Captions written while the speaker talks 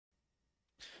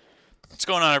What's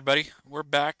going on, everybody? We're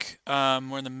back.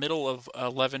 We're in the middle of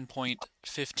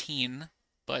 11.15,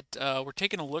 but we're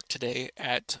taking a look today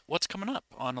at what's coming up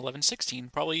on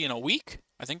 11.16. Probably in a week.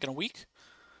 I think in a week.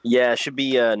 Yeah, it should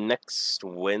be next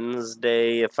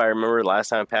Wednesday, if I remember. Last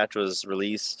time a patch was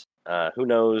released. Who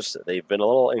knows? They've been a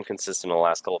little inconsistent in the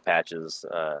last couple of patches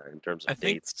in terms I of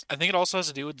think dates. I think it also has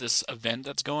to do with this event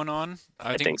that's going on. I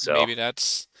I think think so. maybe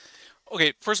that's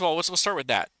okay. First of all, let's start with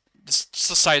that. This is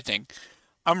a side thing.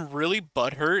 I'm really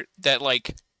butthurt that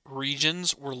like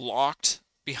regions were locked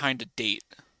behind a date.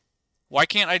 Why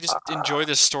can't I just enjoy Uh,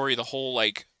 this story the whole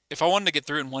like? If I wanted to get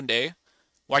through it in one day,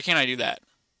 why can't I do that?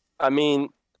 I mean,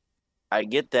 I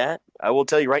get that. I will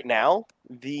tell you right now,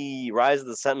 the Rise of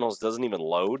the Sentinels doesn't even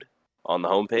load on the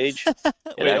homepage. It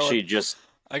Wait, oh, actually just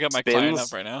I got my client up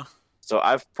spins. right now. So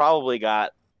I've probably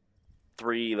got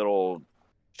three little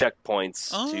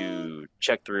checkpoints Uh, to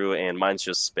check through, and mine's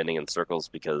just spinning in circles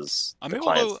because I'm the able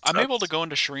client's to I'm stuck. able to go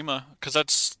into Shurima because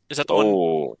is that the one?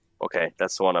 Oh, okay.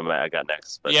 That's the one I got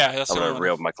next, but Yeah, that's I'm the only gonna one.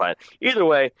 reopen my client. Either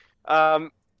way,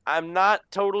 I'm not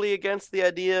totally against the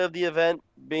idea of the event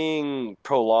being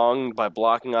prolonged by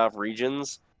blocking off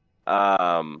regions.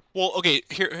 Um, Well, okay,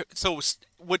 so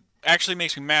what actually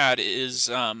makes me mad is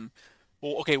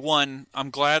well, okay, one, I'm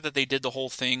glad that they did the whole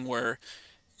thing where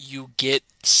you get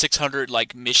 600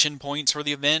 like mission points for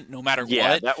the event no matter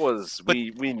yeah, what. that was But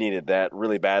we needed that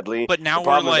really badly. but The now we're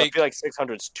problem is I like feel like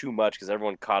 600 is too much because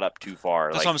everyone caught up too far.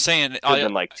 that's what Like I'm saying. should have I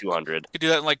been like 200. could do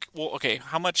that in like well, okay,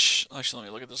 how much actually let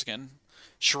me look at this again.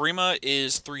 Shurima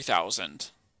is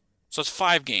 3,000. So it's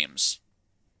 5 games.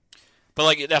 But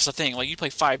like that's the thing, like you play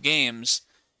 5 games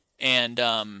and you're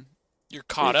And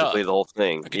caught you complete up. the whole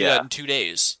thing. I could do that Yeah, in 2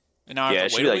 days, and now I have yeah, to it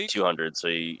should wait be a like week. 200. So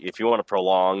if you want to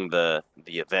prolong the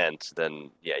event,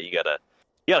 then yeah, you gotta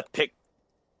pick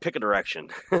a direction.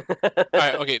 All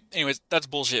right, okay. Anyways, that's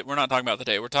bullshit. We're not talking about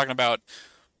today. We're talking about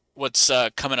what's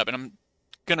coming up, and I'm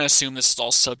gonna assume this is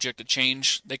all subject to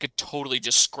change. They could totally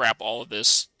just scrap all of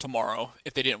this tomorrow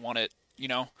if they didn't want it. You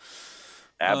know, um,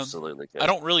 Absolutely I good.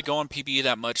 don't really go on PBE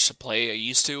that much to play. I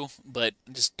used to, but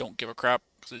I just don't give a crap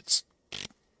because it's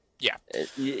yeah.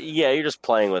 Yeah, you're just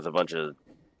playing with a bunch of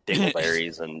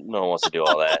dingleberries, and no one wants to do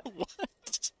all that.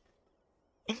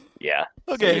 Yeah,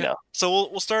 so Okay, so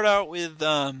we'll start out with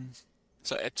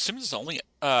so it seems it's only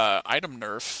item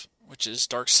nerf, which is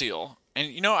Dark Seal. And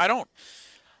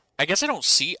I guess I don't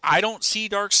see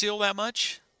Dark Seal that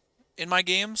much in my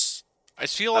games. I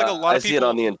feel like a lot I of see it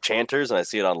on people the enchanters, and I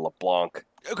see it on LeBlanc.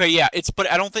 okay, yeah, but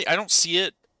I don't see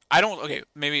it I don't okay,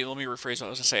 maybe let me rephrase what I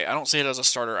was gonna say. I don't see it as a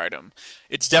starter item.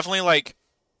 It's definitely like It's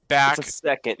a back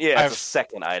second. Yeah, I it's a have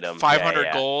second item. Yeah, 500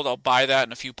 yeah, gold, I'll buy that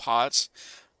in a few pots.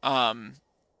 Um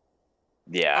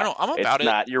I yeah. don't know, I'm It's about it.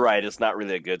 not. You're right. It's not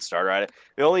really a good starter item.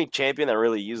 The only champion that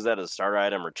really uses that as a starter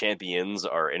item or champions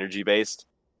are energy based.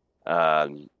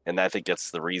 And I think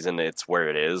that's the reason it's where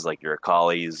it is. Like your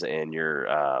Akali's and your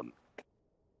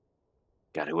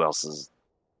God, who else is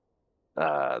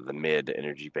the mid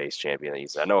energy based champion that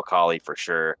uses it? I know Akali for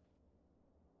sure,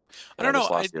 I and I don't know.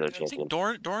 just I lost the other I think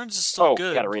champion. Doran's is still Oh,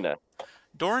 good. Katarina.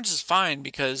 Doran's is fine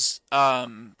because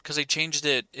they changed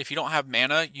it. If you don't have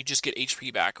mana, you just get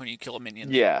HP back when you kill a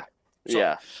minion. Yeah, So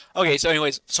yeah, okay, so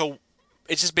anyways, so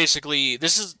it's just basically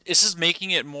this is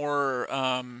making it more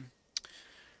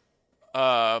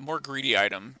greedy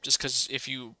item just because if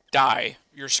you die,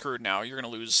 you're screwed now. You're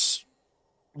gonna lose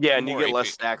yeah. And you more get less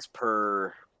AP. stacks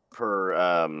per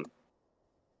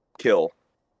kill,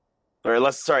 or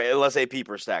less AP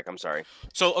per stack. I'm sorry.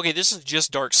 So okay, this is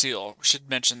just Dark Seal. We should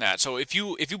mention that. So if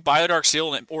you buy a Dark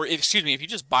Seal or excuse me, if you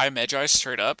just buy a Magi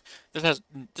straight up,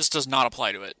 this does not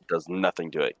apply to it. Does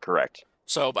nothing to it. Correct.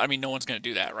 So I mean, no one's gonna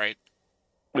do that, right?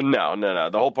 No, no, no.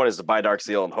 The whole point is to buy Dark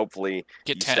Seal and hopefully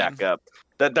Get you 10. stack up.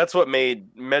 That's what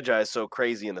made Medjai so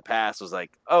crazy in the past. Was like,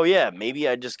 oh yeah, maybe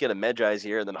I just get a Medjai's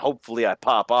here, and then hopefully I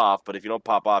pop off. But if you don't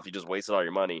pop off, you just wasted all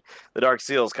your money. The Dark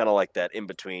Seal is kind of like that in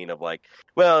between of like,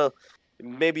 well,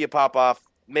 maybe you pop off,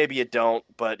 maybe you don't,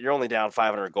 but you're only down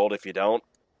 500 gold if you don't,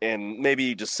 and maybe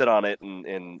you just sit on it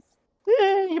and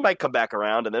you might come back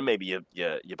around, and then maybe you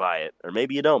buy it, or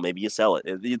maybe you don't, maybe you sell it.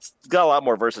 It's got a lot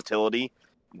more versatility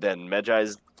than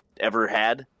Medjai's ever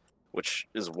had, which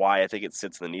is why I think it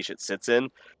sits in the niche it sits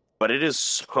in. But it is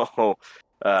so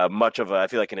much of I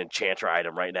feel like an enchanter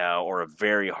item right now, or a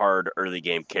very hard early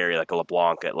game carry like a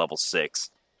LeBlanc at level 6.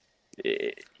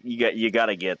 You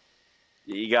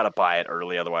gotta buy it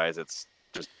early, otherwise it's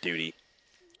just duty.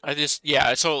 I just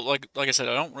yeah. So like I said,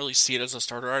 I don't really see it as a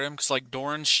starter item because like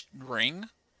Doran's ring,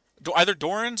 either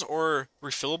Doran's or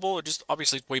refillable, or just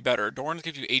obviously it's way better. Doran's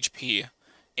gives you HP,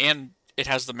 and it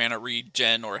has the mana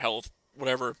regen or health,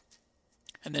 whatever.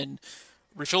 And then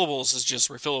refillables is just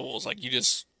refillables. Like you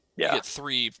Yeah. get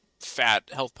three fat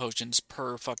health potions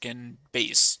per fucking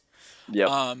base. Yep.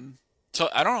 Um, so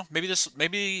I don't know.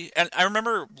 Maybe, and I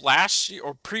remember last year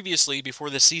or previously before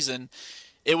this season,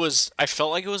 I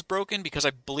felt like it was broken because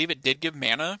I believe it did give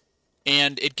mana,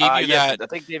 and Yes, I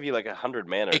think they gave you like 100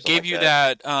 mana or it something gave like you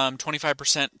that. that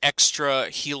 25% extra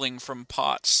healing from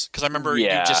pots. Because I remember you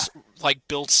Yeah. just like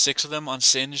build six of them on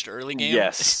Singed early game,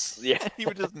 Yes. Yeah. and you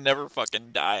would just never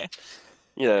fucking die.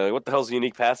 Yeah. What the hell's a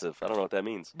unique passive? I don't know what that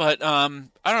means. But I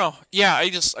don't know. Yeah, I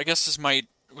guess this might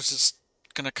was just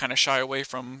gonna kind of shy away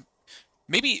from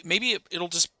maybe it'll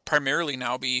just primarily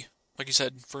now be like you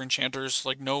said for enchanters.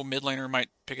 Like no mid laner might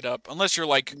pick it up unless you're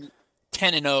like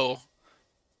 10-0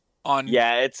 on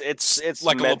Yeah, it's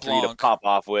like a meant for you to LeBlanc. pop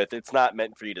off with. It's not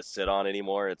meant for you to sit on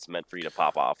anymore. It's meant for you to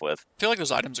pop off with. I feel like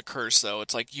those items are cursed though.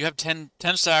 It's like you have 10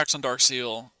 stacks on Dark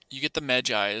Seal, you get the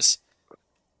Medjais,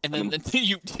 and And then then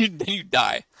you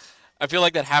die. I feel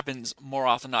like that happens more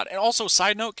often than not. And also,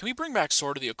 side note, can we bring back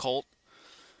Sword of the Occult,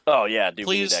 oh yeah, dude,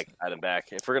 we need please? that item back.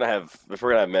 If we're gonna have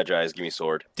Medjai's, give me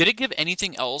sword. Did it give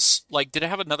anything else? Like, did it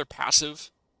have another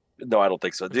passive? No, I don't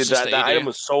think so, Or was dude. it just That the that item AD?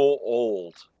 was so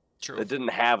old. True. It didn't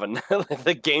have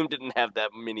the game didn't have that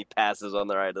many passes on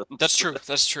their That's items. true.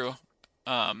 That's true.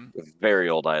 Um, Very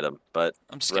old item, but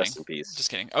I'm just kidding. rest in peace. Just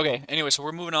kidding. Okay. Anyway, so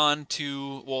we're moving on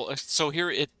to so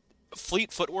here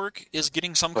Fleet Footwork is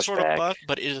getting some Push sort of back. buff,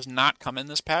 but it is not come in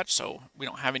this patch, so we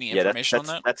don't have any Yeah, that's information on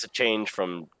that's that. that's a change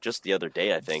from just the other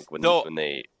day, I think, when Though when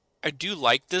they I do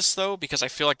like this though because I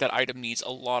feel like that item needs a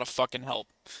lot of fucking help,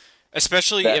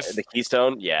 especially the if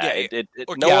Keystone. Yeah, yeah, it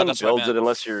or no yeah, one that's what I builds meant. it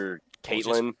unless you're Apologies.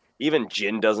 Caitlyn. Even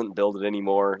Jin doesn't build it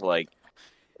anymore. Like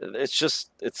it's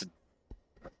just it's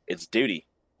duty.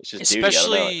 It's just duty. I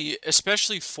don't know.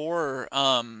 Especially for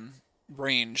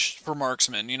range for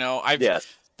marksman. Yes,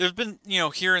 There's been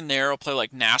here and there I'll play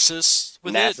like Nasus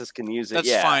with it. Nasus can use it. That's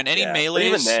Yeah, fine. Any yeah. But even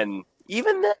melees, then,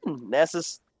 even then,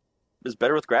 Nasus is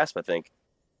better with grasp, I think.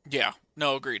 yeah,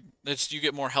 no, agreed. It's you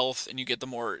get more health and you get the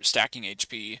more stacking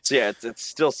HP. So yeah, it's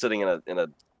still sitting in a So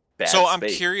bad I'm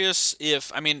space. curious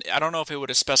if I don't know if it would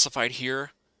have specified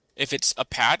here if it's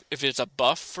a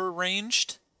buff for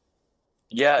ranged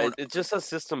Yeah, or it just has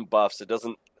system buffs. It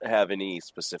doesn't have any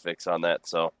specifics on that.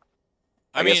 So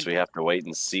I I guess mean we have to wait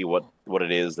and see what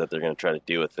it is that they're going to try to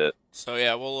do with it. so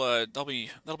yeah, well that'll be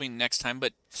next time.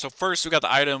 But so first we got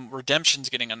the item Redemption's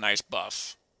getting a nice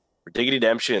buff. Diggity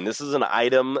Redemption. This is an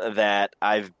item that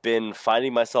I've been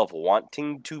finding myself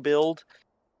wanting to build,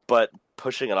 but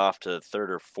pushing it off to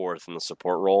third or fourth in the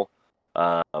support role.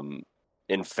 Um,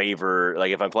 in favor,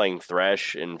 like if I'm playing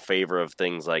Thresh, in favor of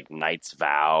things like Knight's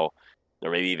Vow,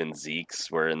 or maybe even Zeke's,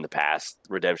 where in the past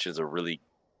Redemption is a really.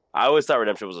 I always thought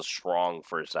Redemption was a strong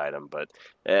first item, but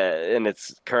in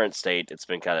its current state, it's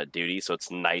been kind of duty. So it's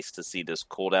nice to see this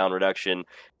cooldown reduction.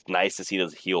 It's nice to see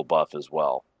this heal buff as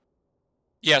well.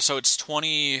 Yeah, so it's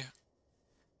 20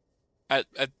 at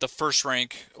the first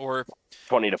rank or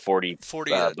 20 to 40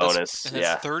 40 bonus. that's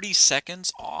Yeah. 30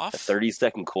 seconds A off.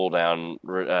 30-second cooldown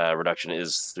reduction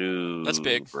is That's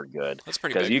big. super good. That's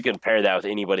pretty Because big. you can pair that with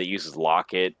anybody that uses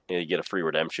Locket and you get a free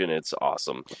redemption. It's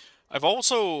awesome. I've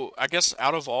also, I guess,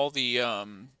 out of all the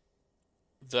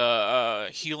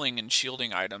healing and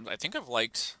shielding items, I think I've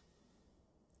liked,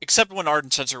 except when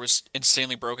Ardent Sensor was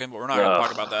insanely broken, but we're not going to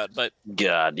talk about Ugh, that. But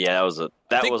God, yeah, that was a I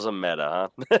that think was a meta,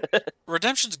 huh?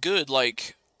 Redemption's good.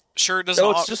 Like, sure, it doesn't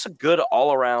No, it's just a good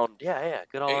all around. Yeah, yeah,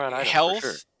 good all around item for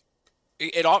sure.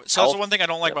 health. So that's the one Health. thing I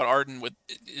don't like Yep. about Arden with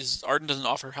is Arden doesn't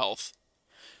offer health,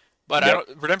 but I Yep.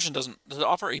 don't. Redemption doesn't. Does it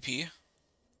offer AP?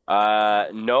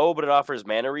 No, but it offers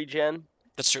mana regen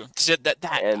That's true. That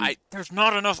and I there's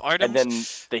not enough and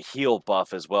items. then the heal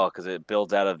buff as well because it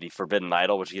builds out of the Forbidden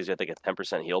Idol, which gives you I think a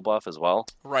 10% heal buff as well.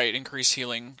 Right, increase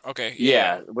healing. Okay,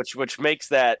 yeah. Yeah, which makes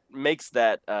that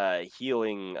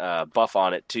healing buff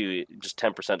on it too just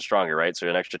 10% stronger, right? So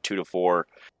an extra 2 to 4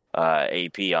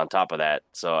 AP on top of that.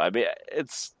 So I mean,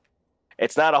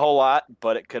 it's not a whole lot,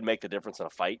 but it could make the difference in a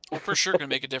fight. Well, for sure can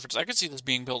make a difference. I could see this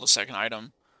being built a second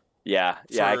item Yeah,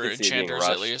 yeah, I for could see it being enchanters at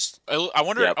rushed. least. I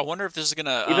wonder. Yep, I wonder if this is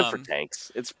gonna even for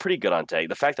tanks, it's pretty good on tank.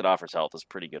 The fact that it offers health is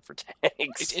pretty good for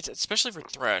tanks. it's especially for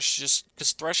Thresh, just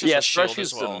because Thresh has Yeah, a Thresh shield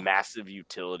as is a well. massive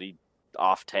utility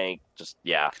off tank. Just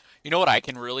yeah. You know what I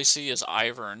can really see is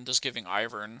Ivern, just giving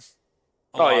Ivern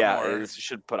a Oh lot yeah, more it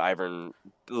should put Ivern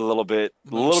a little bit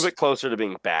moons. closer to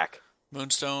being back.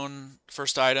 Moonstone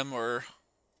first item, or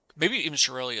maybe even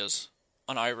Shirelia's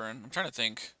on Ivern. I'm trying to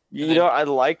think. And You know, then I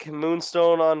like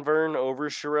Moonstone on Vern over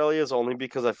Shirelia's only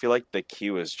because I feel like the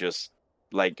Q is just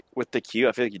like with the Q,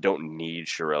 I feel like you don't need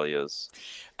Shirelia's.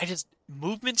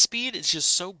 movement speed is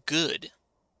just so good.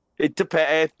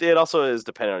 It also is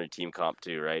dependent on your team comp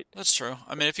too, right? That's true.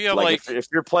 I mean, if you have Like like, if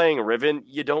you're playing Riven,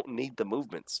 you don't need the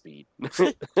movement speed.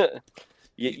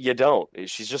 You don't.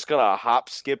 She's just gonna hop,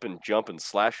 skip, and jump and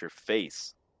slash your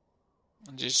face,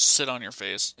 just sit on your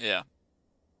face. Yeah,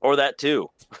 or that too,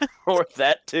 or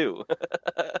that too.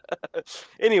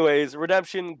 Anyways,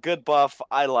 redemption, good buff.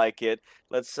 I like it.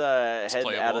 Let's it's head out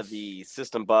playable. of the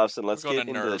system buffs and We're let's going to get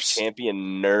into the nerfs.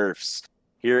 champion nerfs.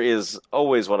 Here is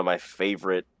always one of my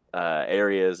favorite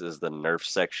areas is the nerf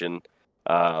section.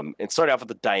 And starting off with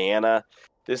the Diana.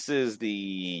 This is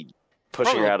the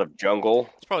pushing her Probably, out of jungle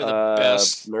it's probably the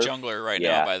best nerf. jungler right now,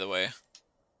 Yeah. by the way.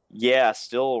 Yeah,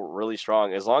 still really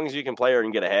strong. As long as you can play her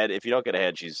and get ahead. If you don't get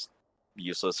ahead, she's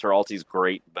useless. Her ulti's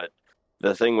great, but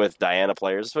the thing with Diana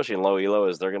players, especially in low elo,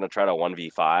 is they're going to try to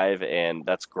 1v5, and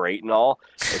that's great and all,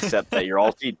 except that your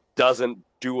ulti doesn't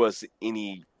do us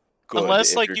any good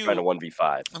Unless if like you're trying to you,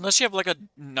 1v5. unless you have like a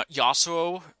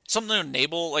Yasuo, something to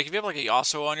enable. Like if you have like a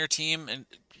Yasuo on your team, and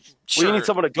Well, you need sure.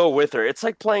 someone to go with her. It's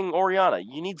like playing Oriana.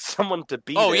 You need someone to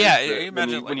be Oh there yeah, when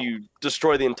imagine when like you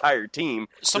destroy the entire team.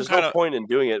 some There's no kind of point in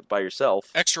doing it by yourself.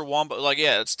 extra wombo. Like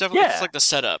yeah, it's definitely it's Yeah, like the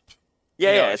setup.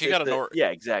 yeah, yeah. If you got an Yeah,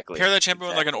 exactly, pair that champion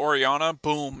with like an exactly. Oriana,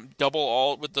 boom, double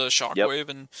ult with the Yep. shockwave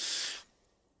and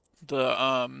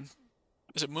the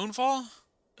is it Moonfall?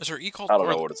 Is her E called I don't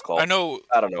or know what it's I called. know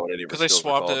I don't know what any of her because I skills are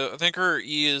swapped called. it. I think her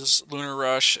E is Lunar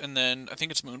Rush, and then I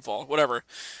think it's Moonfall. Whatever.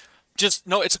 Just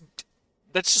no, it's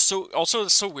that's just so. Also,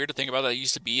 it's so weird to think about that. It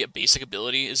used to be a basic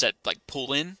ability. Is that like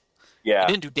pull in? It Yeah.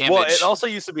 didn't do Well, it damage. also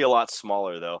used to be a lot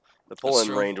smaller though. The That's pull-in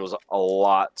true. range was a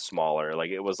lot smaller.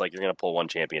 Like it was like you're gonna pull one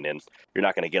champion in. You're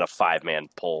not gonna get a five-man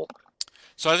pull.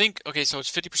 So I think okay. So it's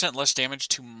 50% less damage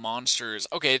to monsters.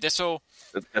 Okay, so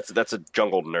That's a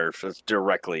jungle nerf. That's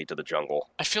directly to the jungle.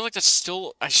 I feel like that's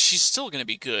still. She's still gonna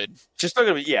be good. She's still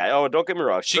gonna be yeah. Oh, don't get me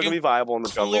wrong. She's She still gonna can be viable in the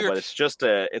jungle, clear. but it's just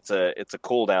a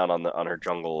cooldown on her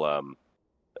jungle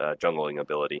jungling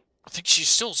ability. I think she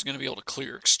still is gonna be able to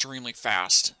clear extremely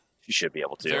fast. She should be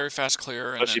able to, Very fast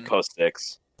clear, and especially then post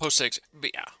six. post six.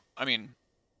 But yeah, I mean,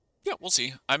 yeah, we'll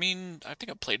see. I mean, I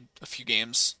think I've played a few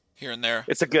games here and there.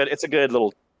 It's a good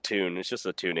little tune. It's just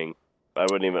a tuning. I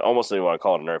wouldn't even almost even want to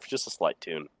call it a nerf. It's just a slight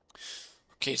tune.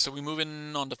 Okay, so we move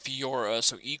in on to Fiora.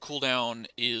 So E cooldown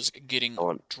is getting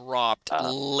Going dropped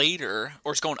up. later,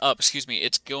 or it's going up. Excuse me,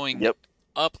 it's going Yep.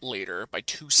 up later by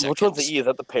two Which one's the seconds. E? Is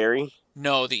that the parry?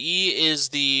 No, the E is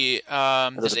the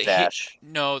Or is does it the it hit? dash?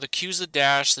 No, the Q's the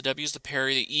dash, the W is the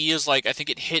parry. The E is like I think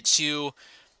it hits you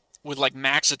with like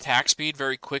max attack speed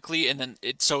very quickly, and then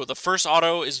it so the first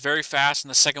auto is very fast, and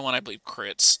the second one I believe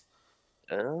crits.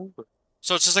 Oh,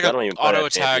 So it's just like I a don't even play auto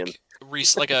that champion.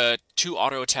 attack, like a two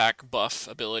auto attack buff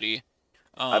ability.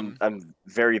 I'm Um, I'm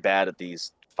very bad at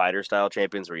these fighter style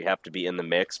champions where you have to be in the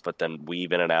mix, but then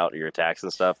weave in and out your attacks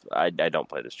and stuff. I don't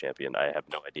play this champion. I have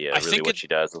no idea I really think what it she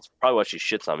does. It's probably why she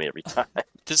shits on me every time.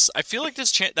 this I feel like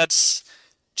that's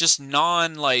just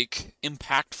non like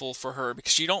impactful for her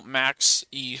because you don't max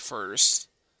E first.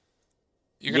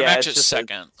 You're gonna Yeah, match it's it just it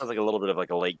second. sounds like a little bit of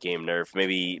like a late game nerf.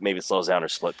 Maybe it slows down her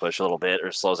split push a little bit,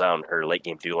 or slows down her late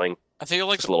game dueling I think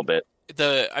like just a little bit.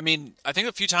 I mean, I think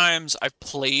a few times I've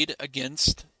played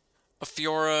against a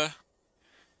Fiora.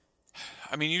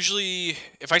 I mean, usually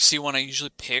if I see one, I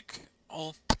usually pick.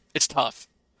 Oh, it's tough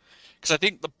because I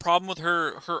think the problem with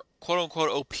her quote unquote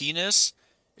OP-ness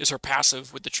is her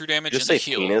passive with the true damage Just and the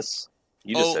say heal. penis.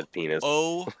 You just Oh, said penis.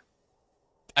 oh,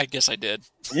 I guess I did.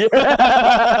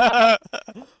 Yeah.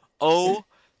 O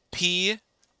P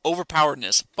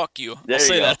overpoweredness. Fuck you. I'll There you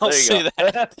say go. that. I'll There you say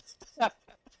that. go.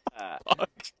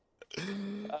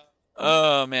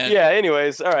 Oh man. Yeah,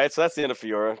 anyways, all right, so that's the end of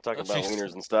Fiora, talking I about think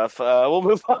wieners and stuff. We'll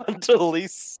move on to Lee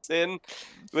Sin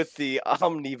with the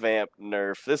Omnivamp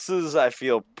nerf. This is, I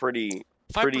feel, pretty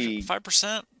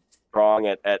 5%. strong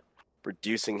at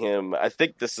reducing him. I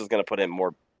think this is going to put him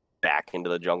more back into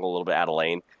the jungle a little bit out of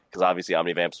lane, because obviously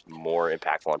Omnivamp's more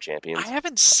impactful on I champions.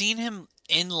 haven't seen him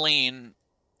in lane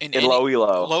in In any low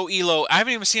elo, low elo. I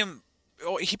haven't even seen him.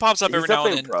 Oh, he pops up he's every now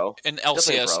and definitely a then pro. in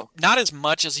Definitely a LCS. pro. Not as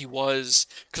much as he was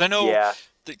because I know Yeah,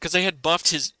 because they had buffed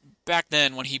his back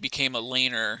then when he became a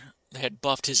laner. They had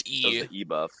buffed his does E, the E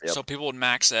buff. Yep. so people would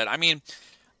max that. I mean,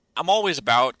 I'm always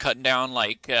about cutting down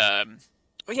like.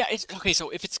 But yeah, it's okay. So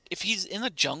if he's in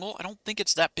the jungle, I don't think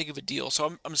it's that big of a deal. So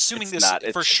I'm assuming It's this not.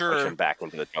 It's for to push him sure back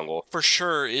into the jungle. for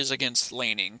sure is against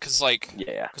laning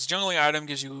Yeah. because jungling item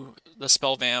gives you the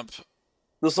spell vamp.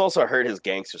 This also hurt his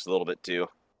ganks just a little bit too.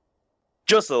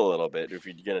 Just a little bit. If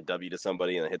you're gonna W to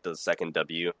somebody and hit the second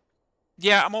W,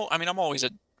 Yeah, I mean I'm always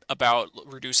about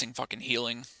reducing fucking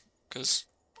healing because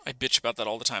I bitch about that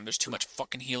all the time. There's too much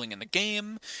fucking healing in the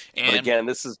game, But and again,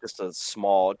 this is just a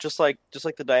small, just like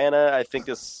the Diana. I think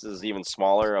this is even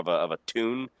smaller of a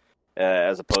tune,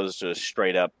 as opposed to a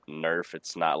straight up nerf.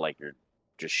 It's not like you're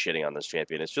just shitting on this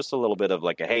champion. It's just a little bit of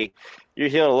like a hey, you're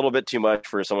healing a little bit too much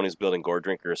for someone who's building Gore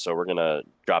Drinker, so we're gonna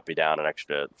drop you down an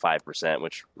extra 5%,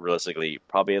 which realistically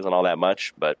probably isn't all that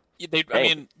much. But I hey,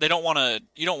 mean, they don't want to.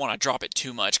 You don't want to drop it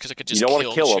too much because it could you just don't want to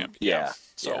kill the kill him. champ. Yeah.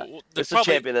 Yeah, yeah. So they This is a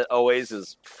probably. champion that always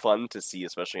is fun to see,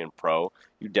 especially in pro.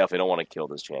 You definitely don't want to kill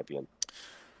this champion.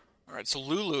 All right. So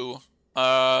Lulu.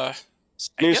 Uh,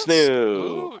 I Snoo guess snoo.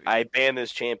 Lulu. I ban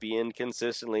this champion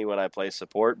consistently when I play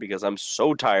support because I'm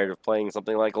so tired of playing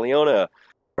something like Leona,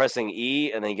 pressing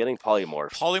E and then getting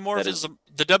polymorphed. That Polymorph is is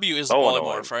the W is the so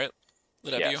annoying. polymorph, right?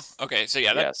 The W. Yes, Okay. So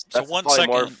yeah, that. yes. So That's the 1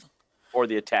 second. polymorph or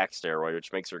the attack steroid,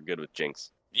 which makes her good with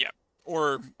Jinx. Yeah.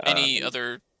 Or any Um,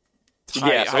 other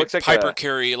yeah, so it looks like hyper a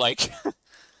carry like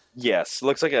yes,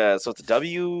 looks like a so it's a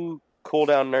W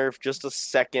cooldown nerf, just a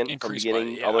second from increased by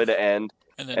beginning all the way to end,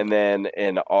 and then and then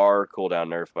an R cooldown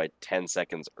nerf by 10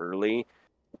 seconds early,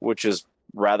 which is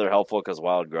rather helpful because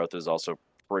wild growth is also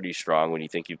pretty strong when you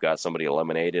think you've got somebody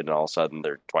eliminated and all of a sudden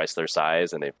they're twice their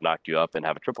size and they've knocked you up and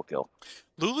have a triple kill.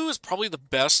 Lulu is probably the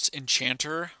best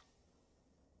enchanter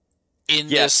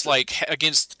in this Yes, like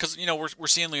against because we're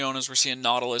seeing Leonas, we're seeing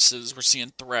Nautiluses, we're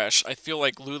seeing Thresh. I feel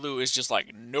like Lulu is just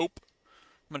like nope.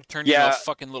 I'm gonna turn you into a yeah.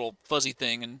 fucking little fuzzy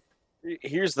thing and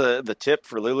Here's the tip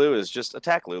for Lulu is just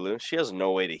attack Lulu. She has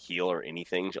no way to heal or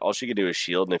anything. All she can do is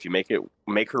shield, and if you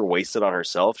make her waste it on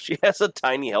herself, she has a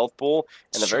tiny health pool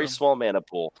and it's a very true. small mana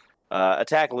pool.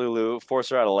 Attack Lulu, force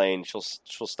her out of lane. She'll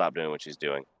stop doing what she's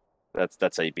doing.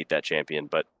 That's how you beat that champion.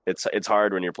 But it's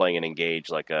hard when you're playing an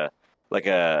engage like a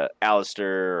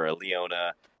Alistair or a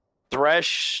Leona.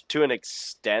 Thresh to an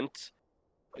extent,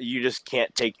 you just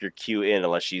can't take your Q in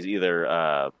unless she's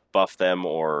either buff them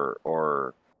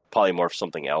or polymorph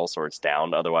something else or it's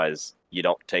down. Otherwise, you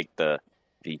don't take the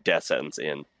death sentence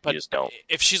in. You But just don't.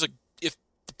 if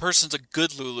the person's a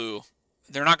good Lulu,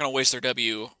 they're not gonna waste their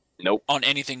W Nope. on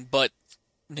anything but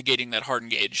negating that hard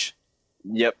engage.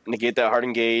 Yep. Negate that hard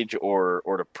engage or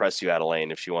to press you out of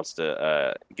lane if she wants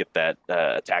to get that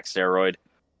attack steroid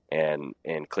and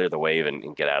clear the wave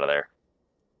and get out of there.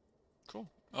 Cool.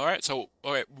 All right, so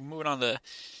all right, we're moving on to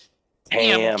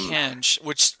Tam Damn. Kench,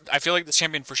 which I feel like this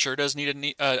champion for sure does need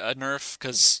a nerf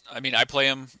because I mean I play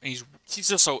him. And he's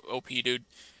just so OP, dude.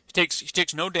 He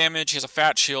takes no damage. He has a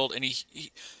fat shield, and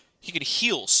he can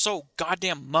heal so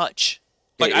goddamn much.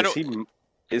 Like Okay, I is don't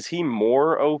he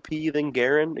more OP than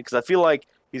Garen? Because I feel like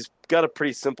he's got a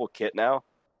pretty simple kit now.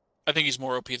 I think he's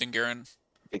more OP than Garen.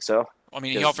 Think so? I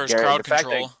mean he Because offers Garen, crowd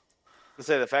control.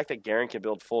 the fact that Garen can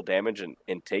build full damage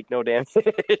and take no damage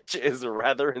is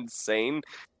rather insane.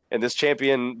 And this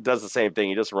champion does the same thing.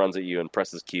 He just runs at you and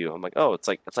presses Q. I'm like, oh, it's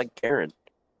like Garen.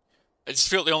 I just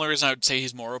feel the only reason I would say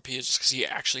he's more OP is just because he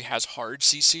actually has hard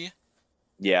CC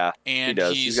Yeah, he and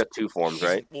does. He's got two forms, he's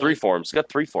right? well, Three forms. He's got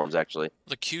three forms actually.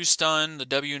 the Q stun, the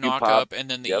W Q pop. knockup, and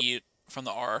then the Yep. E from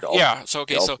the R. The ult, Yeah. So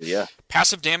okay. the So ult, yeah.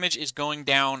 passive damage is going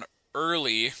down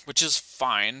early, which is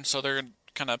fine. So they're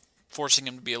kind of forcing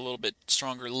him to be a little bit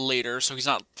stronger later. So he's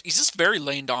not. He's just very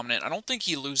lane dominant. I don't think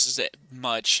he loses it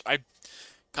much. I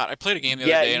played a game the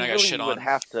other Yeah, day and you I got really shit would on.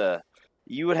 have to.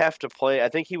 You would have to play. I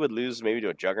think he would lose maybe to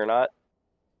a Juggernaut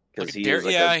Like because a he dare. is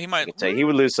like Yeah, a. he I might. could say he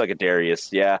would lose to like a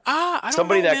Darius. Yeah, I don't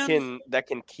somebody know, that man.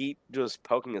 can keep just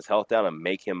poking his health down and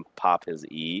make him pop his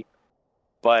E.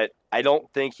 But I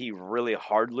don't think he really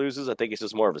hard loses. I think it's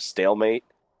just more of a stalemate.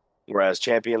 Whereas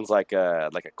champions like a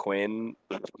Quinn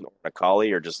or a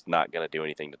Kali are just not going to do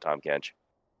anything to Tom Kench.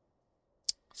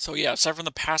 So yeah, aside from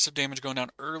the passive damage going down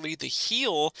early, the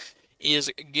heal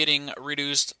is getting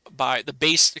reduced by the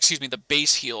base. Excuse me, the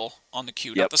base heal on the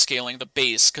Q, not Yep. the scaling. The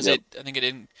base, because Yep. I think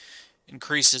it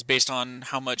increases based on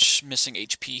how much missing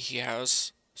HP he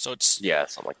has. Yeah,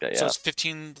 something like that. So Yeah. it's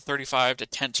 15 to 35 to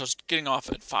 10. So it's getting off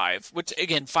at 5, which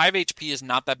again, 5 HP is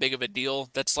not that big of a deal.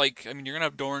 That's like, I mean, you're gonna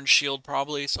have Doran's shield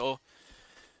probably, so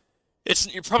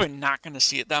you're probably not gonna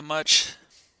see it that much.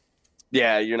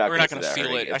 Yeah, you're not We're going not to see gonna that feel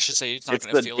hurting. it. I should say it's not It's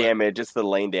gonna the feel it. damage. It's the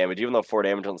lane damage. Even though 4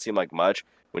 damage doesn't seem like much,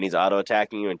 when he's auto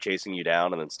attacking you and chasing you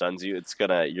down and then stuns you,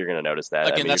 you're gonna notice that. I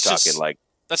Again, mean, you're that's talking just like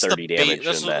that's the 30 damage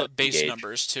those in are the that base engage.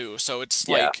 numbers too. So it's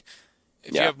Yeah, like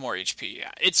if you yeah, have more HP,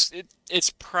 yeah, it's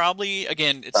probably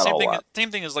again it's not a whole lot.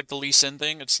 same thing as like the Lee Sin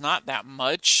thing. It's not that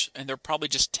much, and they're probably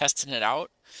just testing it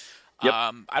out. Yep.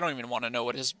 I don't even want to know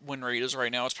what his win rate is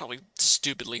right now. It's probably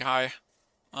stupidly high.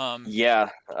 Yeah.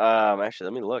 Actually,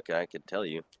 let me look. I could tell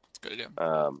you. It's a good idea.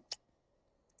 Um,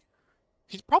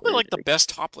 He's probably where like the did best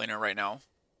top laner right now.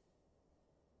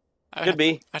 could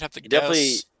be. I'd have to He definitely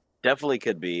guess. Definitely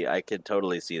could be. I could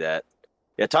totally see that.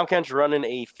 Yeah, Tom Kent's running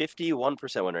a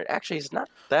 51% win rate. Actually, he's not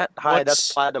that high. That's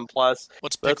What's platinum plus.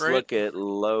 what's pick Let's rate? look at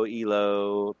low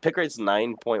elo. Pick rate's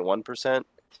 9.1%. Let's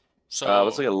So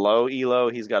look at low elo.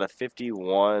 He's got a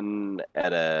 51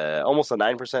 at a almost a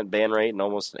 9% ban rate and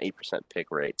almost an 8%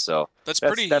 pick rate. So that's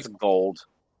that's pretty that's gold.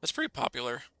 that's pretty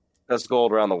popular. That's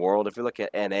gold around the world. If you look at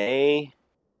NA,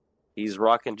 he's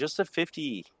rocking just a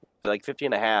 50, like 50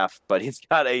 and a half, but he's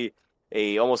got a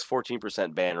almost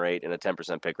 14% ban rate and a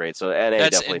 10% pick rate. So NA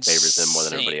That's definitely favors him more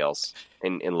than insane. everybody else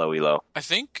in low elo. I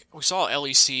think we saw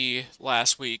LEC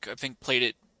last week. I think played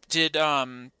it. Did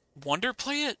Wonder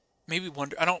play it? Maybe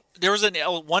Wonder. I don't. There was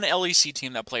one LEC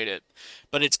team that played it,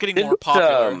 but it's getting more Didn't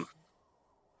popular.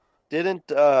 didn't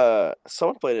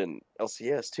someone played it in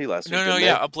LCS too last week, No, no, didn't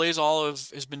yeah. they? Ablaze Olive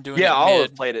has been doing Yeah, it Olive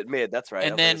mid, played it mid. That's right.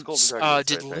 and Ablaze then Golden Dragon. That's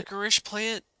did right. Licorice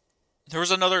play it? There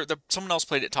was another. Someone else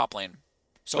played it top lane.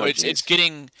 So Oh it's jeez.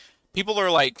 getting. People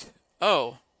are like,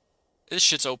 oh, this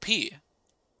shit's OP.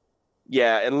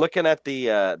 Yeah, and looking at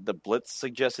the Blitz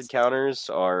suggested counters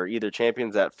are either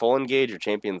champions that full engage or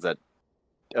champions that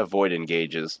avoid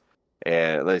engages.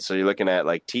 And so you're looking at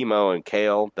like Timo and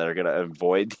Kale that are gonna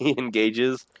avoid the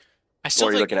engages, I still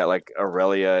or you're looking think. at like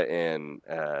Aurelia and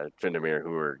Tryndamere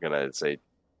who are gonna say,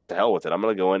 "To hell with it! I'm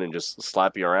gonna go in and just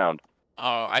slap you around."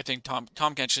 I think Tom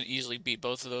Kent should easily beat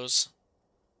both of those.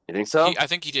 You think so? I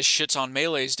think he just shits on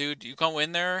melees, dude. You go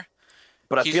in there.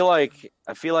 But He's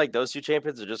I feel like those two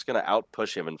champions are just gonna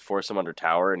outpush him and force him under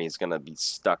tower, and he's gonna be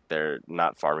stuck there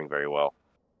not farming very well.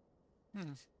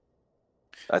 hmm,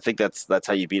 I think that's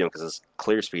how you beat him because his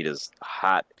clear speed is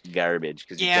hot garbage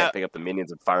because you yeah. can't pick up the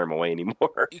minions and fire them away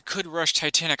anymore. You could rush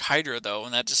Titanic Hydra though,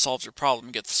 and that just solves your problem.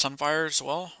 You get the Sunfire as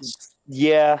well.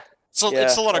 Yeah, So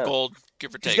it's yeah. a lot of gold,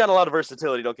 give or He's take. got a lot of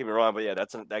versatility. Don't get me wrong, but yeah,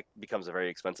 that becomes a very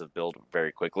expensive build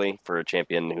very quickly for a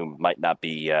champion who might not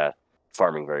be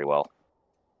farming very well.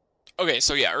 Okay,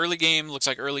 so yeah, early game looks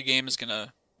like early game is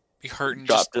gonna be hurting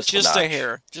Drop just a notch, just a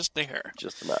hair.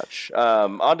 just a notch.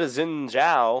 On to Xin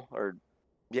Zhao, or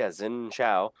yeah, Xin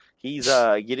Zhao. He's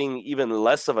getting even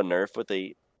less of a nerf with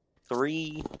a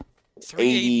 380.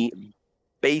 380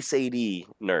 base 80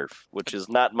 nerf, which is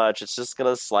not much. It's just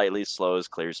gonna slightly slow his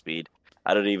clear speed.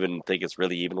 I don't even think it's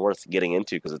really even worth getting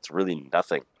into because it's really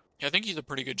nothing. Yeah, I think he's a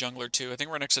pretty good jungler too. I think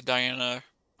we're next to Diana.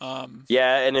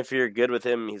 Yeah, and if you're good with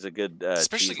him, he's a good cheese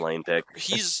Especially lane pick.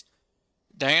 he's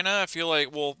Diana. I feel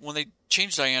like well when they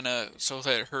changed Diana so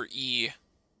that her E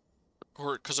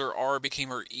or because her R became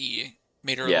her E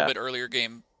made her a little Yeah. bit earlier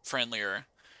game friendlier.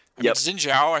 I mean Yep. Xin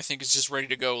Zhao I think is just ready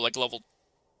to go like level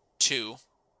 2.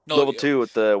 No, Level 2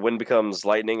 with the wind becomes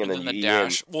lightning, and and then then you the E in.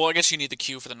 dash. Well, I guess you need the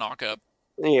Q for the knockup.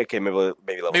 Yeah, okay, maybe level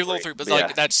Maybe level 3. 3, but But yeah,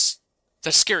 like that's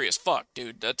scary as fuck, dude.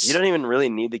 you That's don't even really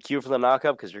need the Q for the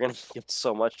knockup because you're gonna get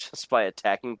so much just by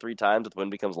attacking 3 times with wind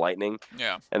becomes lightning,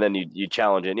 yeah. and then you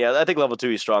challenge it. Yeah, I think level 2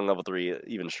 he's strong, level 3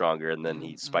 even stronger, and then he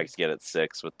Mm-hmm. spikes again at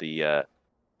 6 with the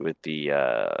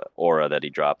aura that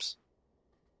he drops.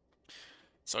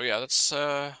 So yeah,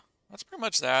 that's pretty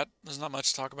much that. There's not much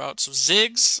to talk about. So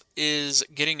Ziggs is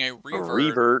getting a A revert.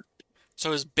 revert.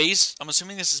 So his base, I'm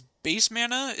assuming this is base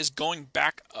mana is going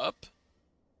back up,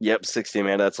 Yep, 60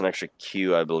 mana. That's an extra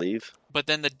Q, I believe. but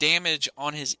then the damage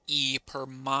on his E per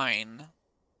mine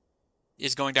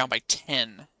is going down by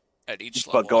 10 at each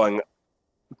But level.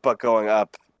 going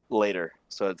up later.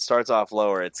 So it starts off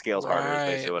lower, it scales harder is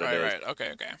basically Right, what it right, is. right.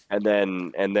 Okay, okay.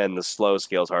 And then the slow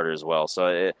scales harder as well. So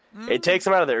it takes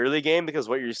him out of the early game because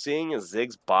what you're seeing is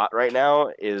Zig's bot right now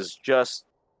is just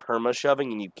perma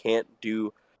shoving and you can't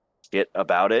do shit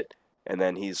about it. And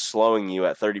then he's slowing you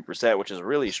at 30%, which is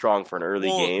really strong for an early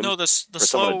Well, game no, the for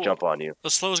someone to slow jump on you. the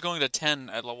slow is going to 10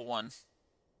 at level 1.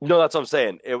 No, that's what I'm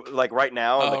saying. Like right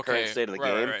now in Oh, the current okay. state of the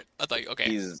Right, right, game, right. I thought okay.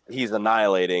 he's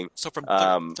annihilating. So from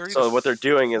 30 to So what they're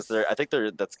doing is I think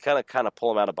that's kind of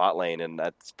pull him out of bot lane, and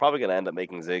that's probably going to end up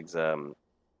making Ziggs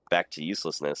back to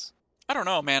uselessness. I don't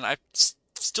know, man. I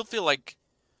still feel like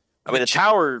I mean, the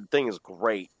tower thing is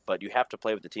great, but you have to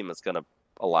play with the team that's going to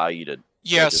allow you to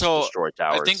yeah, just so destroy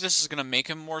towers. I think this is going to make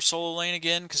him more solo lane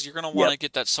again because you're going to want to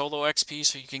get that solo XP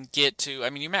so you can get to. I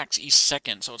mean, you max each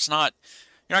second, so it's not.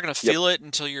 You're not going to feel it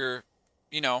until you're,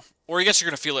 or I guess you're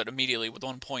going to feel it immediately with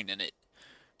 1 point in it.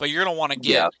 But you're going to want to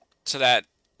get to that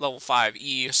level 5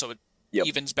 E so it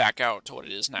evens back out to what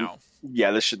it is now.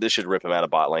 Yeah, this should rip him out of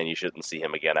bot lane. You shouldn't see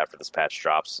him again after this patch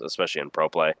drops, especially in pro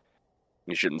play.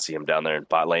 You shouldn't see him down there in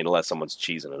bot lane unless someone's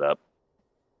cheesing it up.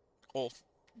 Well,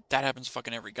 that happens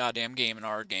fucking every goddamn game in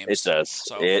our games. It does.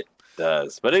 So. It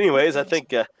does. But anyways, I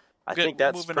think I Good. think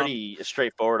that's Moving on. pretty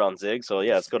straightforward on Zig. So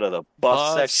yeah, let's go to the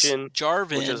buff Buffs. section,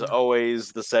 which is Jarvan.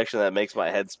 always the section that makes my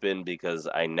head spin because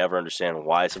I never understand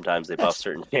why sometimes they buff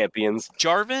certain champions.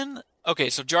 Jarvan.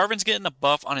 Okay, so Jarvan's getting a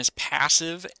buff on his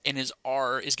passive, and his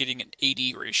R is getting an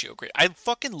AD ratio grade. I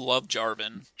fucking love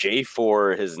Jarvan.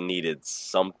 J4 has needed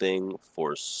something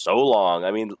for so long.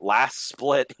 I mean, last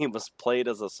split he was played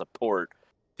as a support,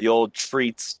 the old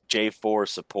treats J4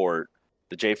 support,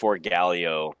 the J4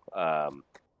 Galio.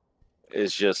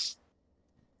 Is just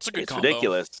It's a good it's combo.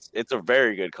 ridiculous. It's a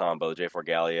very good combo, J4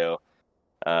 Galio.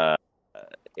 Uh,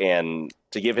 and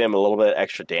to give him a little bit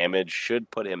extra damage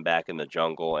should put him back in the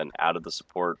jungle and out of the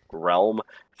support realm.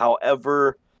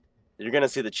 However, you're going to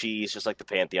see the cheese, just like the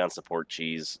Pantheon support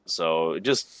cheese. So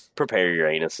just prepare your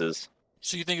anuses.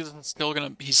 So you think he's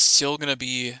still gonna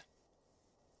be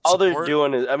All they're support?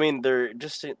 doing is, I mean, they're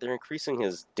increasing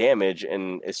his damage,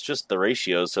 and it's just the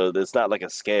ratio. So it's not like a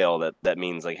scale that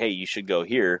means like, hey, you should go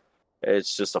here.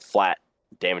 It's just a flat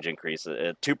damage increase,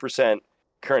 a 2%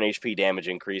 current HP damage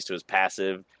increase to his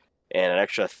passive, and an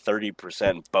extra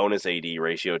 30% bonus AD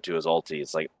ratio to his ulti.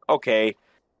 It's like, okay,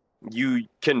 you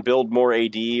can build more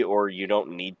AD, or you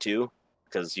don't need to,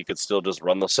 because you could still just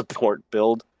run the support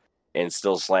build and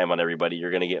still slam on everybody.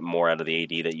 You're going to get more out of the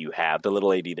AD that you have, the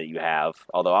little AD that you have.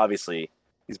 Although obviously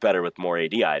he's better with more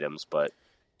AD items, but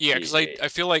Yeah, because I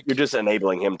feel you're like just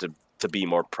enabling him to be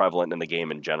more prevalent in the game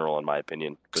in general, in my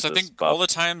opinion, because with I this think all buff.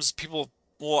 the times people.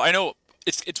 Well, I know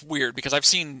it's weird because I've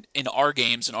seen in our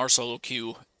games in our solo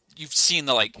queue, you've seen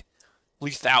the like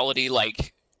lethality like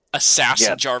Yeah.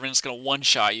 assassin Jarvan's gonna one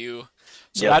shot you.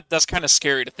 So Yep. that's kind of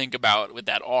scary to think about with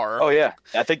that R. Oh yeah.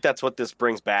 I think that's what this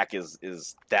brings back is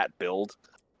that build.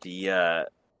 The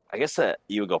I guess that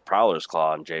you would go Prowler's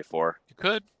Claw on J4. You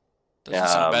could. Doesn't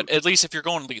sound Um bad. At least if you're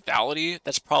going lethality,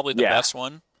 that's probably the yeah. best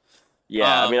one.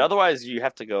 Yeah. I mean, Um, otherwise you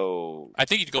have to go I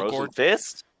think you'd go Frozen Gord.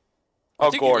 Fist. I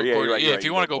Oh, think you Gore. go Yeah, Gord. Yeah, you're if right. you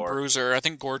You want go to go Gore. Bruiser, I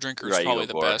think Gore Drinker You're is right. You go probably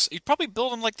the Gore. best. You'd probably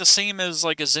build him like the same as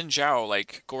like a Xin Zhao,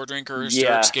 like Gore Drinker, Sterix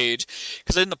Yeah. Gauge.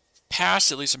 Because in the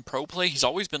past, at least in pro play, he's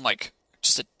always been like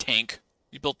just a tank.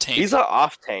 You build He's tank. an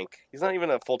off tank. He's not even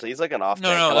a full tank. He's like an off No,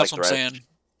 tank, no, kind of that's like what I'm Thresh. saying.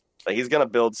 Like he's gonna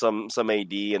build some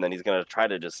AD, and then he's gonna try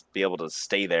to just be able to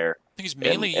stay there I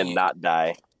think and not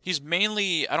die. he's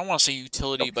mainly I don't want to say A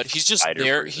utility, but he's just fighter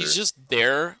there. He's bruiser. just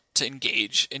there to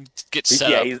engage and get set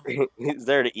Yeah, up. he's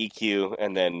there to EQ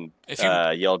and then If you,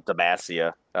 yell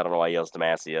Demacia. I don't know why he yells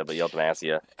Demacia, but yell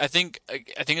Demacia. I think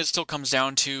it still comes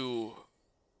down to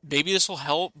maybe this will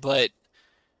help, but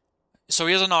so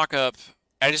he has a knock up.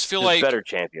 I just feel There's like better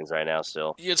champions right now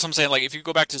still. yeah, that's what I'm saying. Like if you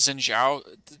go back to Xin Zhao,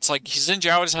 it's like Xin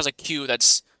Zhao just has a Q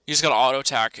that's you just got to auto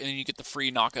attack and then you get the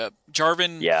free knock up.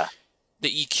 Jarvan, Yeah, the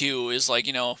EQ is like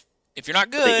if you're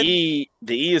not but the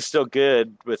good, E is still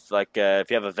good with like if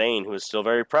you have a Vayne who is still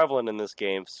very prevalent in this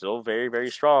game, still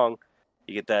very strong.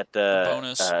 You get that the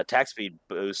bonus. attack speed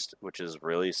boost, which is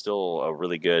really still a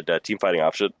really good team fighting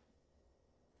option.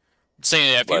 I'm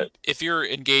saying that But if you're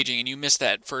engaging and you miss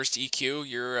that first EQ,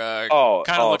 you're kind of oh,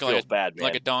 it looking feels bad,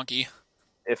 like man. a donkey.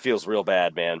 It feels real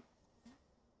bad, man.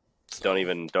 So Don't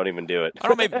even do it. I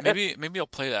don't know. Maybe I'll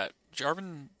play that. There you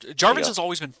Jarvan's go. has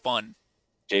always been fun.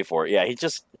 J4. Yeah,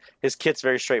 his kit's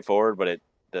very straightforward, but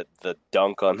the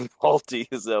dunk on ulti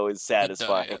is always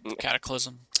satisfying. The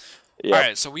Cataclysm. All Yep.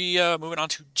 right, so we moving on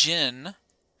to Jin,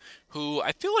 who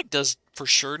I feel like does for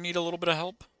sure need a little bit of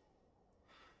help.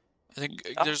 I think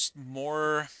there's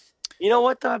more. You know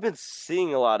what though? I've been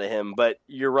seeing a lot of him, but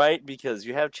you're right because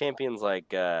you have champions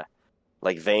like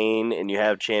Vayne, and you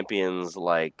have champions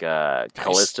like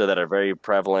Callista that are very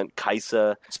prevalent.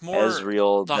 Kaisa, It's more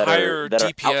Ezreal the higher that are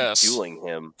DPS. outdueling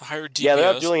him. The higher Yeah,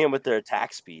 they're DPS. outdueling him with their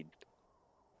attack speed.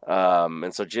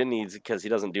 And so Jin needs, because he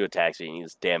doesn't do attack speed, he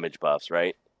needs damage buffs,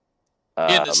 right?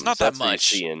 Yeah, it's not So that that's what you're much.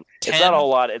 seeing. It's not a 10, whole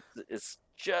lot. It's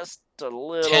just a 10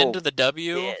 little to the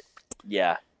W, bit.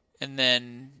 Yeah, and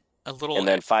then a little. and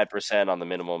then 5% on the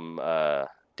minimum Oh,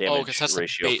 damage because that's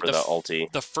ratio for the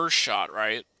ulti. the first shot,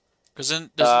 right? Because then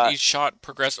doesn't each shot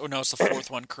progress? Oh no, it's the fourth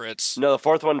one crits. No, the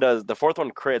fourth one does. The fourth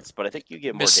one crits, but I think you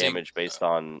get more Missing, damage based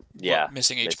on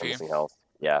missing based on HP. missing health.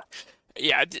 Yeah,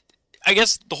 Yeah, I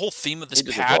guess the whole theme of this he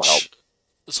just needs a little help. patch,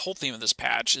 this whole theme of this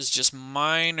patch is just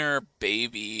minor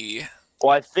baby.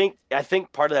 Well, I think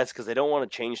part of that's because they don't want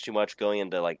to change too much going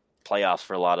into like playoffs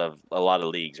for a lot of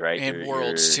leagues, right? And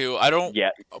worlds too. I don't.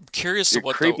 Yeah, I'm curious to you're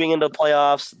what creeping into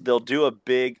playoffs. They'll do a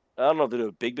big. I don't know if they'll do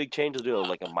a big change. They'll do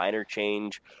like a minor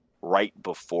change right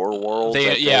before worlds.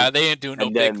 they. I Yeah, think. they ain't doing no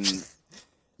And big. then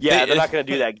yeah, they're not going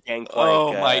to do that gangplank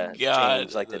Oh my god!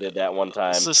 change like they did that one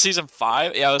time. So season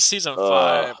 5? Yeah, it was season Uh,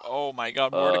 5. Oh my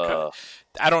god, Mordecai.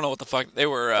 I don't know what the fuck they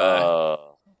were.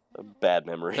 Bad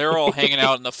memory. They're all hanging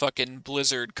out in the fucking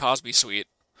Blizzard Cosby suite.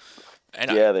 And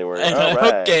Yeah, they were. and All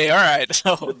right. okay, all right.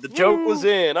 So The joke was woo.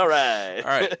 in. All right. All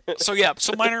right. So yeah,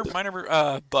 so minor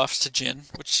buffs to Jin,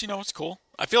 which it's cool.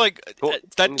 I feel like Cool.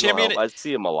 that Needs a little champion. help. I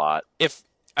see him a lot. If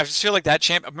I just feel like that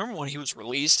champ. I remember when he was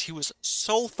released, he was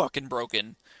so fucking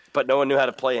broken. But no one knew how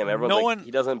to play him. Everyone's No like, one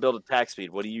he doesn't build attack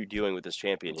speed. What are you doing with this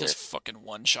champion here? just fucking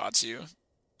one shots you.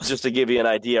 Just to give you an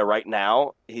idea, right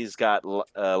now he's got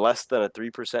less than a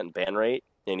 3% ban rate,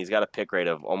 and he's got a pick rate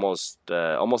of almost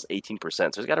 18%. So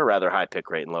he's got a rather high pick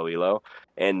rate in low elo,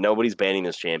 and nobody's banning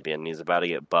this champion. He's about to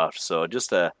get buffed. So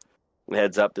just a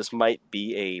heads up, this might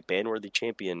be a ban-worthy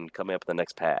champion coming up in the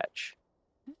next patch.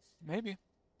 Maybe.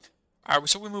 All right,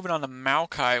 so we're moving on to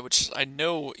Maokai, which I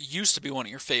know used to be one of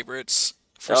your favorites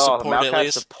for support at Maokai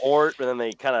least. support, but then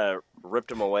they kind of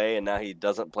ripped him away, and now he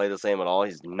doesn't play the same at all.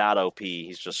 He's not OP.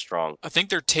 He's just strong. I think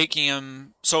they're taking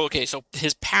him. So okay, so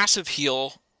his passive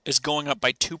heal is going up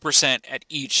by 2% at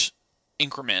each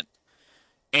increment,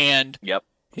 and Yep.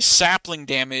 his sapling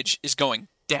damage is going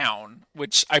down,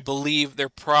 which I believe they're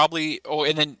probably. Oh,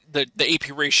 and then the AP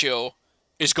ratio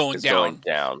is going It's down. going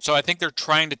down. So I think they're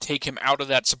trying to take him out of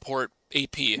that support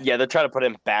AP. Yeah, they're trying to put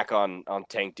him back on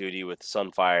tank duty with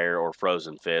Sunfire or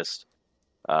Frozen Fist,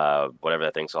 whatever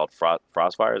that thing's called,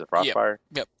 Frostfire. Is it Frostfire?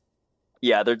 Yep.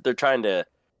 Yeah, they're trying to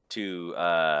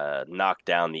knock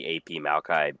down the AP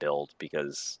Maokai build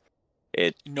because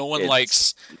No one it's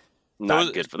likes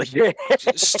not good for the game.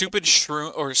 stupid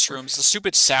shrooms, the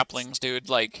stupid saplings, dude.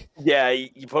 Like, Yeah,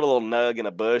 you put a little nug in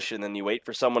a bush, and then you wait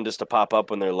for someone just to pop up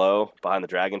when they're low behind the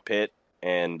dragon pit,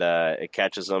 and it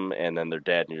catches them, and then they're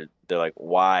dead. And they're like,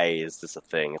 "Why is this a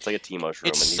thing?" It's like a Teemo shroom,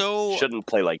 it's and so you shouldn't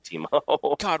play like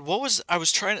Teemo. God. I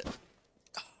was trying to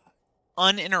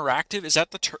uninteractive. Is that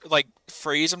the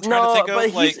phrase I'm trying to think but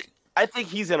of? Like, I think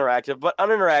he's interactive, but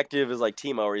uninteractive is like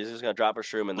Teemo, where he's just gonna drop a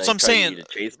shroom and that's then what I'm try saying. to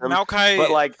chase them. Maokai,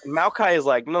 But like Maokai is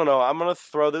like, no, I'm gonna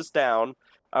throw this down.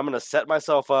 I'm gonna set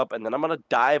myself up, and then I'm gonna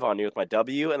dive on you with my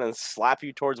W, and then slap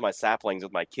you towards my saplings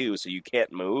with my Q, so you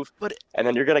can't move. but And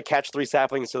then you're gonna catch 3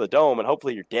 saplings to the dome, and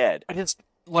hopefully you're dead. I just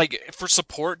like for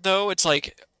support though. It's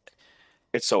like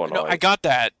It's so no, annoying. I got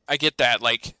that. I get that.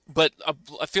 Like, but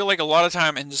I feel like a lot of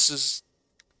time, and this is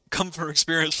come from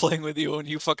experience playing with you when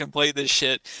you fucking play this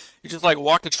shit. You just like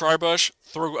walk the tribush,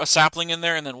 throw a sapling in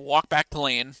there, and then walk back to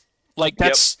lane. Like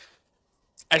that's.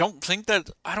 I don't think that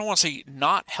I don't want to say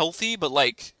not healthy, but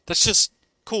like that's just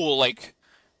cool. Like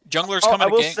junglers coming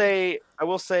to gank. I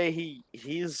will say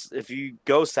he's if you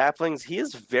go saplings, he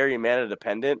is very mana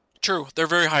dependent. True, they're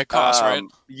very high cost, right?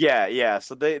 Yeah.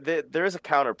 So there is a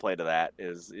counterplay to that.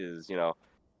 Is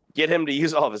get him to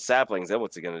use all of his saplings. Then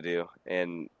what's he gonna do?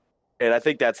 And I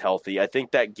think that's healthy. I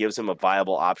think that gives him a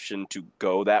viable option to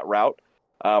go that route.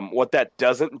 What that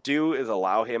doesn't do is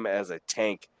allow him as a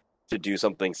tank to do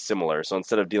something similar. So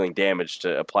instead of dealing damage,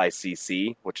 to apply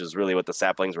CC, which is really what the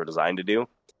saplings were designed to do.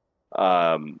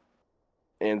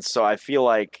 And so I feel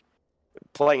like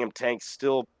playing him tank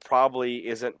still probably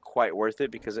isn't quite worth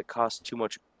it because it costs too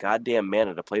much goddamn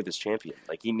mana to play this champion.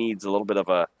 Like he needs a little bit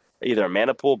of either a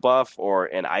mana pool buff or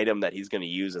an item that he's going to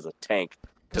use as a tank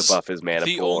to buff his mana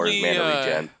pool or his mana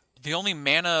regen. The only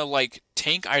mana like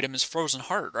tank item is Frozen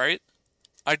Heart, right?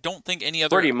 I don't think any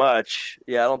other. Pretty much,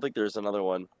 yeah. I don't think there's another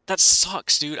one. That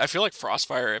sucks, dude. I feel like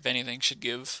Frostfire, if anything, should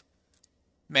give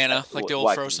mana like the old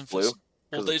Why, Frozen blue? Fist.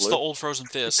 Well, it's the old Frozen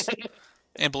Fist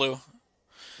and blue.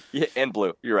 Yeah, and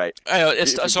blue. You're right.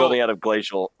 It's if you're so building out of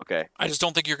glacial. Okay. I just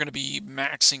don't think you're going to be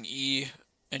maxing E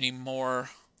anymore.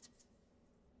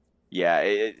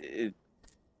 Yeah,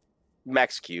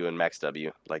 max Q and max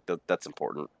W, like that's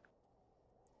important.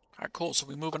 All right, cool. So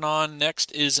we moving on.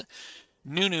 Next is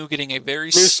Nunu getting a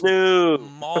very Snoo.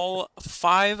 small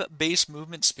 5 base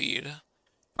movement speed.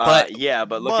 But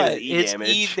look at his it's damage.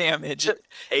 E damage. AP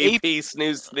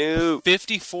snoo.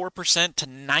 54% to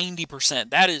 90%.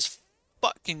 That is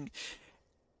fucking.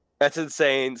 That's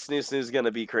insane. Snoo's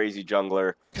gonna be crazy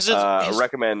jungler. I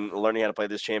recommend learning how to play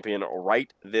this champion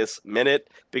right this minute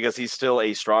because he's still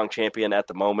a strong champion at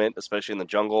the moment, especially in the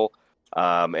jungle.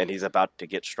 And he's about to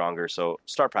get stronger, so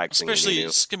start practicing. Especially,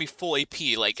 it's gonna be full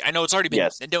AP. Like I know it's already been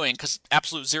doing because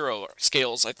Absolute Zero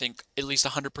scales. I think at least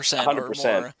 100% or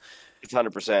more. It's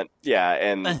 100%. Yeah,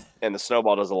 and the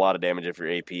snowball does a lot of damage if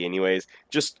you're AP. Anyways,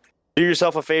 just do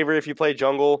yourself a favor if you play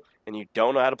jungle and you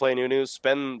don't know how to play Nunu.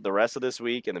 Spend the rest of this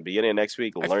week and the beginning of next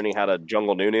week learning how to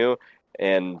jungle Nunu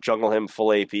and jungle him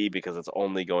full AP because it's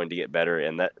only going to get better.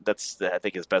 And that's I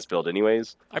think his best build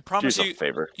anyways. I promise do yourself a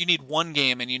favor. You need one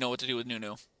game and you know what to do with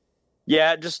Nunu.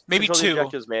 Yeah, just Maybe control the two.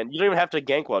 objectives, man. You don't even have to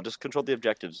gank well. Just control the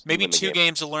objectives. You Maybe win the two game.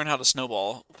 games to learn how the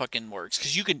snowball fucking works.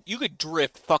 Because you could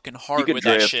drift fucking You hard can with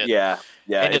that drift. shit. Yeah,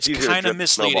 yeah. And It's it's easier to kind of drift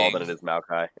a snowball than misleading. it is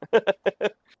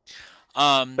Maokai.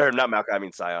 Um, Or not Maokai, I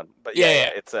mean Scion. But yeah, yeah,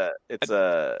 yeah.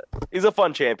 yeah. He's a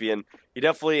fun champion. He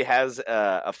definitely has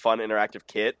a fun interactive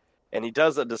kit, and he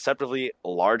does a deceptively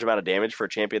large amount of damage for a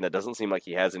champion that doesn't seem like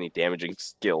he has any damaging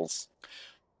skills.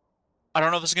 I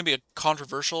don't know if this is gonna be a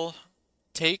controversial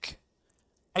take.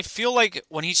 I feel like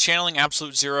when he's channeling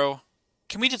Absolute Zero,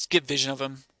 can we just get vision of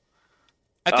him?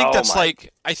 Oh my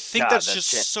I think god, that's just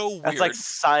so that's like weird.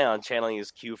 Scion channeling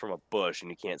his Q from a bush, and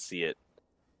you can't see it.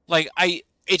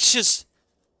 It's just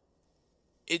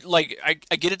I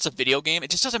get it's a video game. It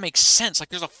just doesn't make sense. Like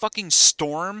there's a fucking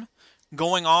storm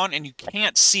going on and you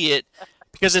can't see it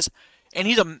because it's and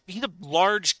he's a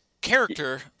large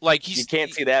character. Like You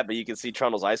can't see that, but you can see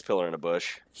Trundle's ice pillar in a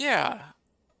bush yeah.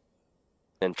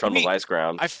 and Give Trundle's me ice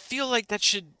ground. I feel like that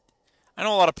should I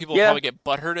know a lot of people will Yeah, probably get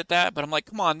butthurt at that, but I'm like,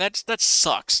 come on, that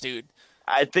sucks, dude.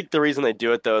 I think the reason they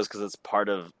do it though is because it's part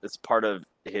of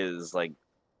his like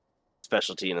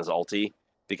specialty in his ulti.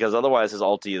 Because otherwise, his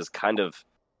ulti is kind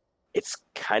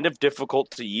of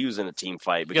difficult to use in a team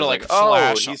fight You gotta because like like, oh,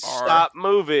 flash he R. stopped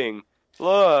moving.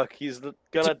 Look, he's To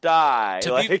gonna die.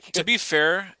 to Like, be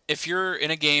fair, if you're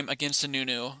in a game against a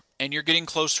Nunu and you're getting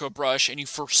close to a brush and you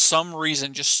for some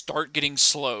reason just start getting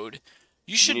slowed,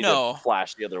 you you should need to know.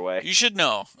 flash the other way. You should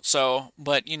know. So,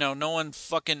 but no one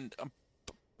fucking. I'm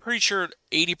pretty sure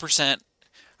 80%.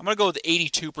 I'm gonna go with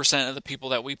 82% of the people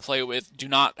that we play with do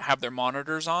not have their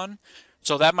monitors on,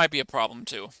 so that might be a problem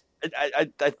too.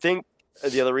 I think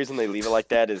the other reason they leave it like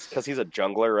that is because he's a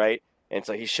jungler, right? And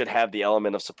so he should have the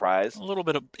element of A surprise. little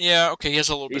bit of yeah, okay, he has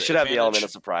a little He bit of should have the element advantage.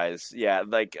 of surprise. Yeah,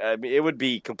 like I mean, it would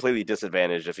be completely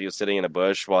disadvantaged if he was sitting in a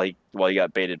bush while he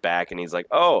got baited back, and he's like,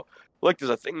 "Oh, look, there's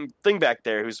a thing back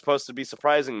there who's supposed to be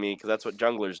surprising me because that's what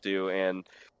junglers do," and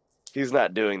he's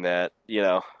not doing that, you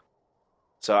know.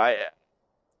 So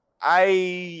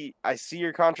I see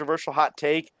your controversial hot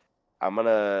take. I'm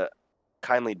gonna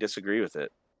kindly disagree with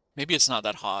it. Maybe it's not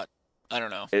that hot. I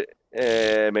don't know.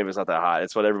 Maybe it's not that hot.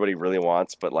 It's what everybody really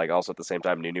wants, but like also at the same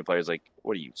time, new players like,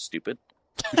 what are you stupid?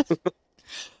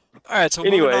 All right, so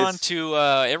moving on Anyways, to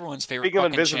everyone's favorite speaking of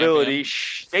fucking invisibility,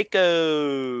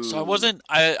 champion. So Shaco.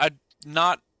 I'm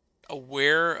not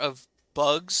aware of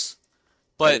bugs,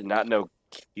 I but did not know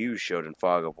Q showed in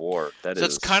Fog of War. That so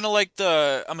that's kind is, of like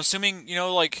I'm assuming,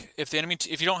 like if the enemy,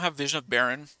 if you don't have vision of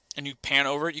Baron and you pan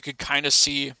over it, you could kind of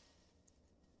see.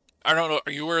 I don't know.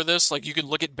 Are you aware of this? Like you can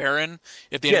look at Baron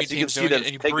if the enemy yes, you can team's see doing that it, it's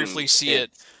and you taking briefly see it.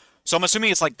 hits. So I'm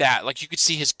assuming it's like that. Like you could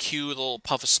see his Q, the little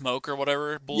puff of smoke or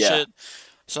whatever Yeah, bullshit.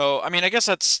 So I mean, I guess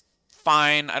that's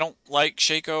fine. I don't like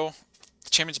Shaco. The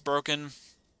champion's broken.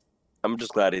 I'm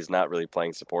just glad he's not really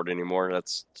playing support anymore.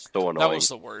 That's so That annoying. was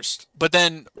the worst. But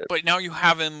now you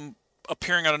have him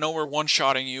appearing out of nowhere,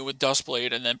 one-shotting you with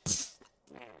Dustblade, and then pff,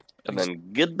 And he's then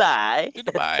goodbye.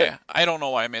 goodbye. I don't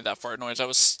know why I made that fart noise. That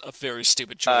was a very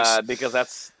stupid choice. Because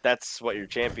that's what your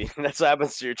champion. That's what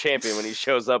happens to your champion when he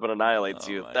shows up and annihilates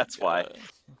Oh you. my That's why.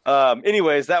 god.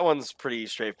 Anyways, that one's pretty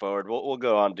straightforward. We'll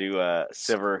go on to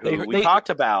Sivir, They who we they talked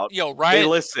about. yo They Riot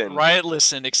listened. Riot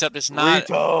listened, except it's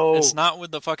Rito. not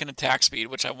with the fucking attack speed,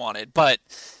 which I wanted, but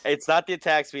It's not the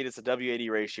attack speed. It's a W80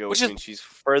 ratio, which which is means she's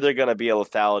further going to be a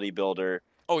lethality builder.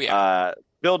 oh yeah. Uh,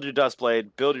 build your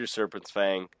Dustblade, build your Serpent's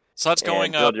Fang, So that's going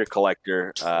and build up your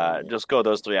Collector. tw- Just go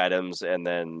those three items, and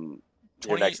then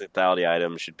your 20 next lethality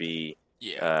item should be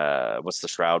yeah. what's the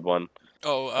Shroud one?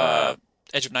 Oh, Uh,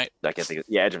 Edge of Night. I can't think of,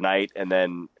 yeah, Edge of Night, and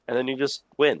then you just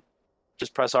win.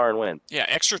 Just press R and win Yeah,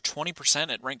 extra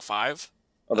 20% at rank 5.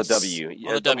 on the That's W. on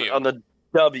Yeah, the W. on the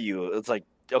W, it's like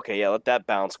okay, yeah, let that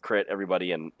bounce crit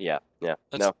everybody, and yeah, yeah.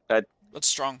 That's No, that that's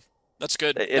strong. That's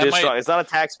good. it That is might strong. It's not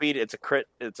attack speed. It's a crit.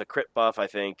 It's a crit buff, I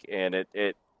think, and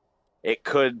it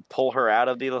could pull her out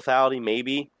of the lethality,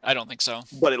 maybe, I don't think so.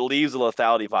 but it leaves the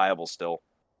lethality viable still.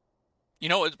 You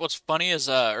know what's funny is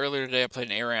earlier today I played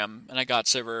an ARAM and I got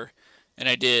Sivir and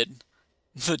I did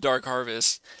the Dark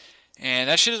Harvest and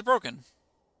that shit is broken.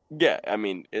 Yeah, I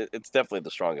mean, it's definitely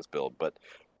the strongest build, but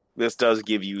this does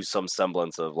give you some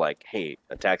semblance of like, hey,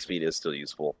 attack speed is still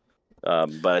useful.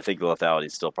 But I think the lethality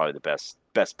is still probably the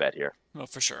best bet here. Oh,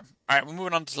 for sure. All right, we're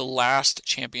moving on to the last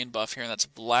champion buff here, and that's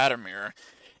Vladimir.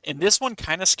 And this one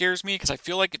kind of scares me because I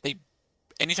feel like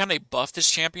anytime they buff this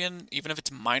champion, even if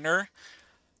it's minor,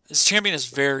 this champion is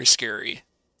very scary.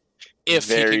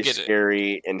 If he can Very get it.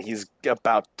 scary, and he's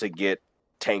about to get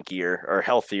tankier or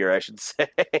healthier, I should say.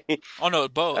 Oh no,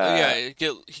 both. uh, Yeah,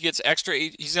 he gets extra.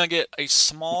 He's gonna get a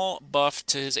small buff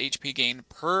to his HP gain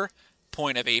per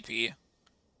point of AP.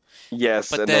 Yes,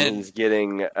 But and then then he's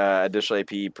getting additional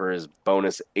AP per his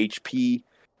bonus HP,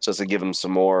 so to give him you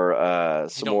some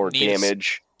don't more need as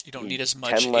damage. you don't need as 10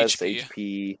 much less HP.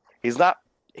 HP. He's not.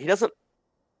 He doesn't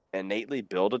innately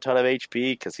build a ton of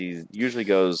HP because he usually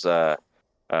goes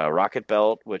Rocket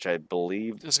Belt, which I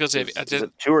believe This goes is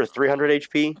it 2 or 300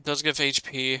 HP. it does give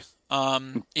HP.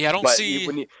 Yeah, I don't But see.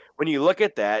 when you look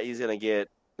at that, he's gonna get.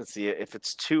 Let's see, if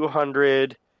it's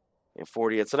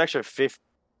 240, it's an extra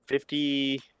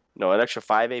 50. No, an extra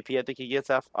 5 AP. I think he gets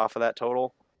off of that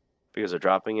total because they're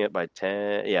dropping it by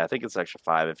 10. Yeah, I think it's extra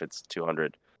 5 if it's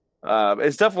 200.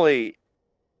 It's definitely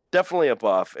a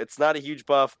buff. It's not a huge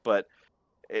buff, but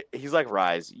he's like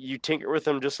Rise. You tinker with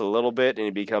him just a little bit, and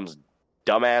he becomes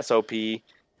dumbass OP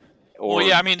Well, or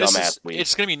yeah, I mean, dumbass weak.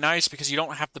 it's gonna be nice because you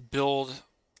don't have to build.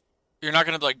 You're not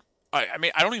gonna like. I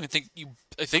mean, I don't even think you.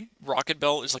 I think Rocket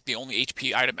Belt is like the only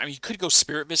HP item. I mean, you could go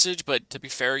Spirit Visage, but to be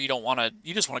fair, you don't want to.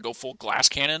 You just want to go full Glass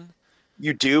Cannon.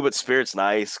 You do, but Spirit's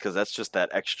nice because that's just that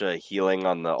extra healing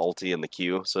on the ulti and the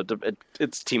Q. So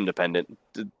it's team dependent.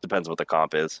 It depends what the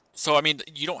comp is. So I mean,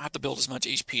 you don't have to build as much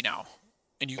HP now,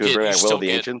 and Do we bring you back Will of still the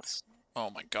get. Ancients? Oh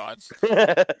my God,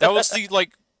 that was the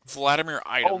like Vladimir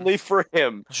item. Only for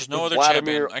him. There's no other champion.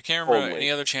 Vladimir I can't remember any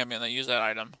only. other champion that used that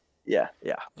item. Yeah,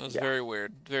 yeah, It was yeah. very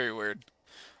weird. Very weird.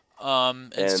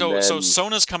 And And so then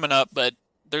Sona's coming up, but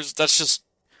that's just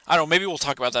I don't know. Maybe we'll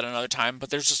talk about that another time. But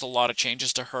there's just a lot of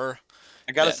changes to her.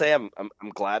 I gotta That say, I'm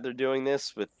glad they're doing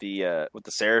this with the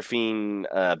Seraphine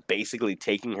basically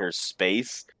taking her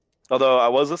space. Although I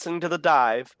was listening to the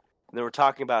dive, and they were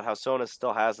talking about how Sona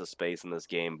still has a space in this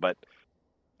game, but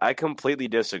I completely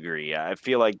disagree. I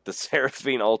feel like the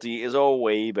Seraphine ulti is a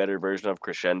way better version of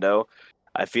Crescendo.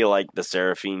 I feel like the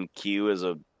Seraphine Q is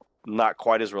a not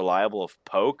quite as reliable of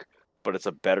poke, but it's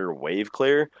a better wave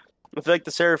clear. I feel like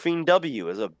the Seraphine W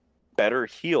is a better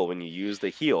heal when you use the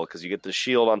heal because you get the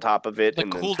shield on top of it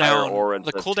and the entire aura the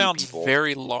instead of two cooldown's people.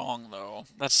 very long though.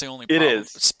 That's the only It problem.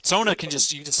 is, Sona can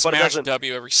just you just but it smash doesn't.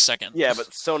 W every second. Yeah,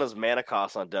 but Sona's mana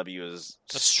cost on W is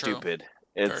That's true. stupid.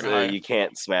 Very It's high. you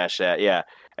can't smash that. Yeah,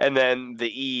 and then the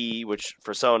E, which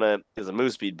for Sona is a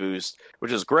move speed boost,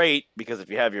 which is great because if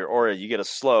you have your aura, you get a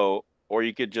slow, or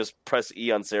you could just press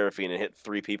E on Seraphine and hit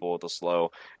 3 people with a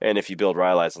slow. And if you build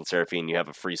Rylai's on Seraphine, you have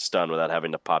a free stun without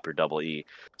having to pop your double E.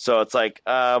 So it's like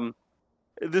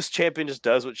this champion just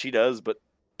does what she does, but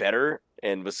better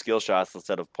and with skill shots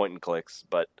instead of point and clicks.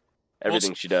 But Well,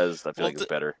 everything she does, I feel we'll like is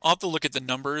better. I'll have to look at the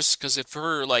numbers because if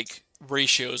her like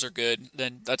ratios are good,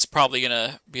 then that's probably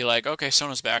gonna be like okay,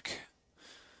 Sona's back.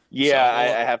 Yeah, So I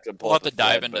have to pull we'll have up to the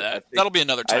dive thread, into but that. That'll be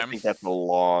another I time. think that's a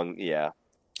long. Yeah,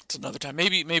 It's another time.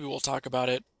 Maybe we'll talk about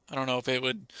it. I don't know if it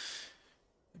would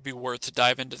be worth to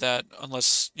dive into that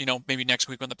unless maybe next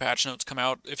week when the patch notes come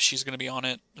out, if she's gonna be on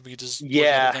it, we could just look at it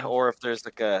yeah. then. Or if there's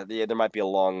like there might be a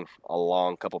long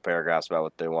couple paragraphs about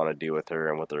what they want to do with her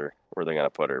and where they're gonna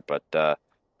put her. But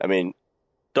I mean,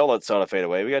 don't let Sona fade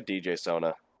away. We got DJ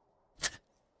Sona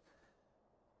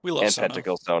We love and Sona.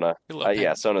 Pentacle Sona. We love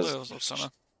Yeah, We Sona's love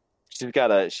Sona. she's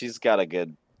got a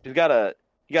good she's got a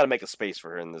you got to make a space for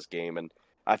her in this game, and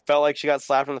I felt like she got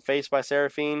slapped in the face by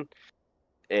Seraphine.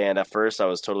 And at first, I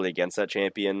was totally against that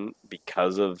champion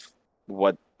because of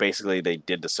what basically they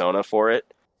did to Sona for it.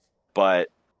 But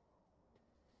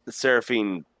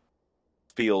Seraphine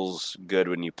feels good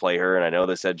when you play her, and I know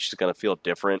they said she's going to feel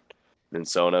different than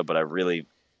Sona, but I really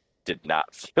did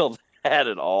not feel that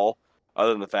at all,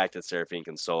 other than the fact that Seraphine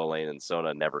can solo lane and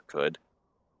Sona never could.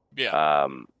 Yeah.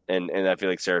 And I feel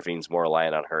like Seraphine's more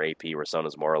reliant on her AP, where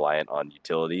Sona's more reliant on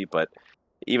utility. But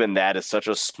even that is such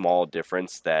a small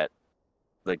difference that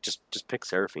like just pick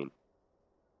Seraphine.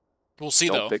 We'll see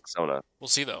Don't though. pick Sona. We'll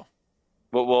see though.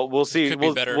 We'll It see could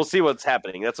be better we'll see what's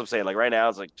happening. That's what I'm saying. Like right now,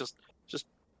 it's like just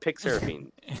pick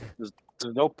Seraphine. There's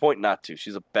no point not to.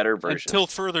 She's a better version. until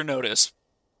further notice.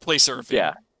 Play Yeah,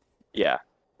 Seraphine yeah.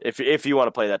 If you want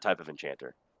to play that type of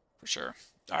enchanter, for sure.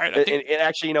 All right, I and, think and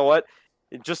actually, you know what?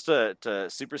 Just to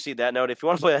supersede that note, if you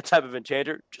want to play that type of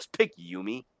enchanter, just pick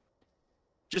Yumi.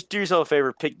 Just do yourself a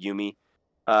favor, pick Yumi.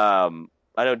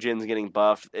 I know Jin's getting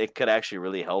buffed. It could actually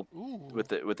really help ooh, with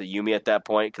the Yumi at that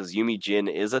point because Yumi Jin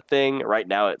is a thing. Right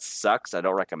now, it sucks. I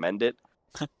don't recommend it.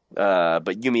 But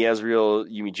Yumi Ezreal,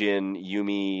 Yumi Jin,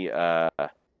 Yumi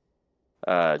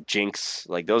Jinx,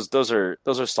 like those are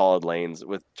solid lanes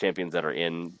with champions that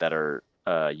are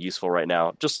useful right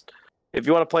now. Just if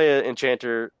you want to play an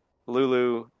enchanter,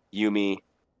 Lulu, Yumi,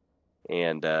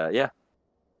 and yeah,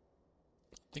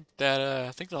 I think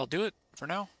that'll do it for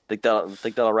now. think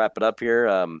that'll wrap it up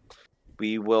here.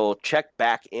 We will check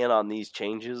back in on these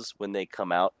changes when they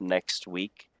come out next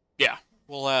week. Yeah.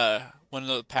 Well, when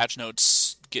the patch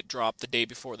notes get dropped the day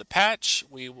before the patch.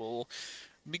 We will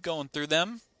be going through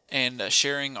them and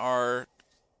sharing our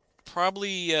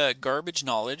probably garbage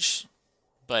knowledge,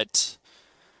 but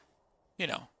you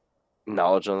know,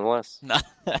 Knowledge nonetheless. not.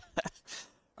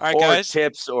 All right, Or guys.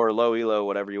 tips or low elo,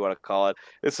 whatever you want to call it.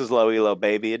 This is low elo,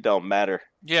 baby. It don't matter.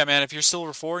 Yeah, man. If you're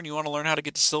Silver 4 and you want to learn how to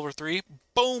get to Silver 3,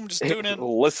 boom, just tune in.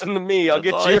 Listen to me. I'll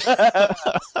That's get all.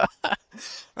 you.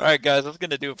 All right, guys, that's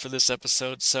gonna do it for this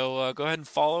episode. So go ahead and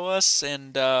follow us,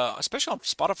 and especially on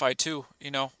Spotify too.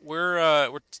 We're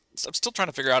I'm still trying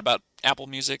to figure out about Apple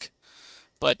Music,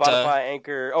 but Spotify,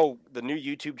 Anchor. Oh, the new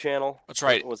YouTube channel. that's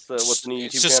right. What's the new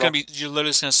It's YouTube just gonna channel? be you're literally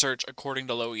just gonna search according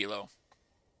to low elo.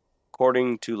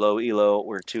 According to low elo,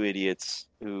 we're two idiots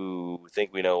who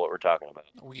think we know what we're talking about.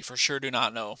 We for sure do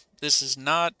not know. This is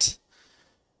not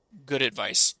good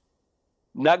advice.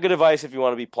 Not good advice if you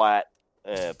want to be plat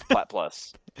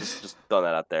plus. Just throwing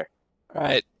that out there. All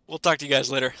right, we'll talk to you guys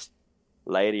later.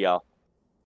 Later, y'all.